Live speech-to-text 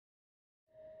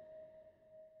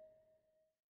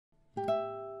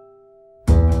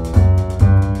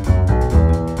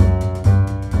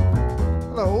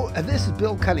This is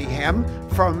Bill Cunningham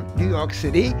from New York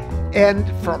City, and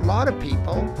for a lot of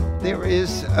people, there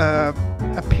is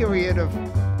a period of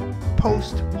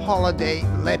post-holiday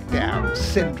letdown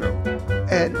syndrome.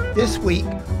 And this week,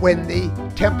 when the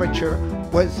temperature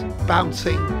was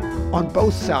bouncing on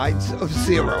both sides of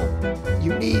zero,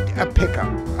 you need a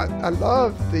pickup. I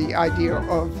love the idea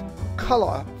of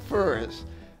color furs.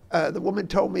 The woman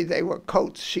told me they were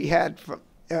coats she had from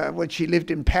when she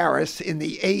lived in Paris in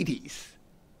the 80s.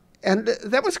 And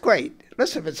that was great.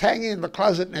 Listen, if it's hanging in the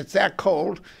closet and it's that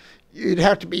cold, you'd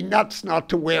have to be nuts not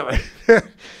to wear it.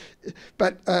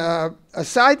 But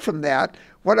aside from that,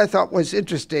 what I thought was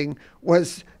interesting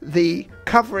was the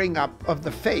covering up of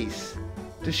the face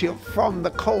to shield from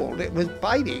the cold. It was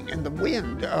biting, and the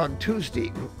wind on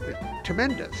Tuesday,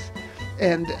 tremendous.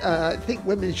 And I think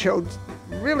women showed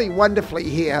really wonderfully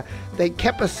here. They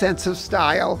kept a sense of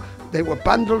style. They were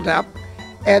bundled up,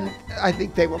 and I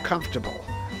think they were comfortable.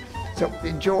 So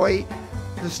enjoy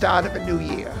the start of a new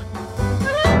year.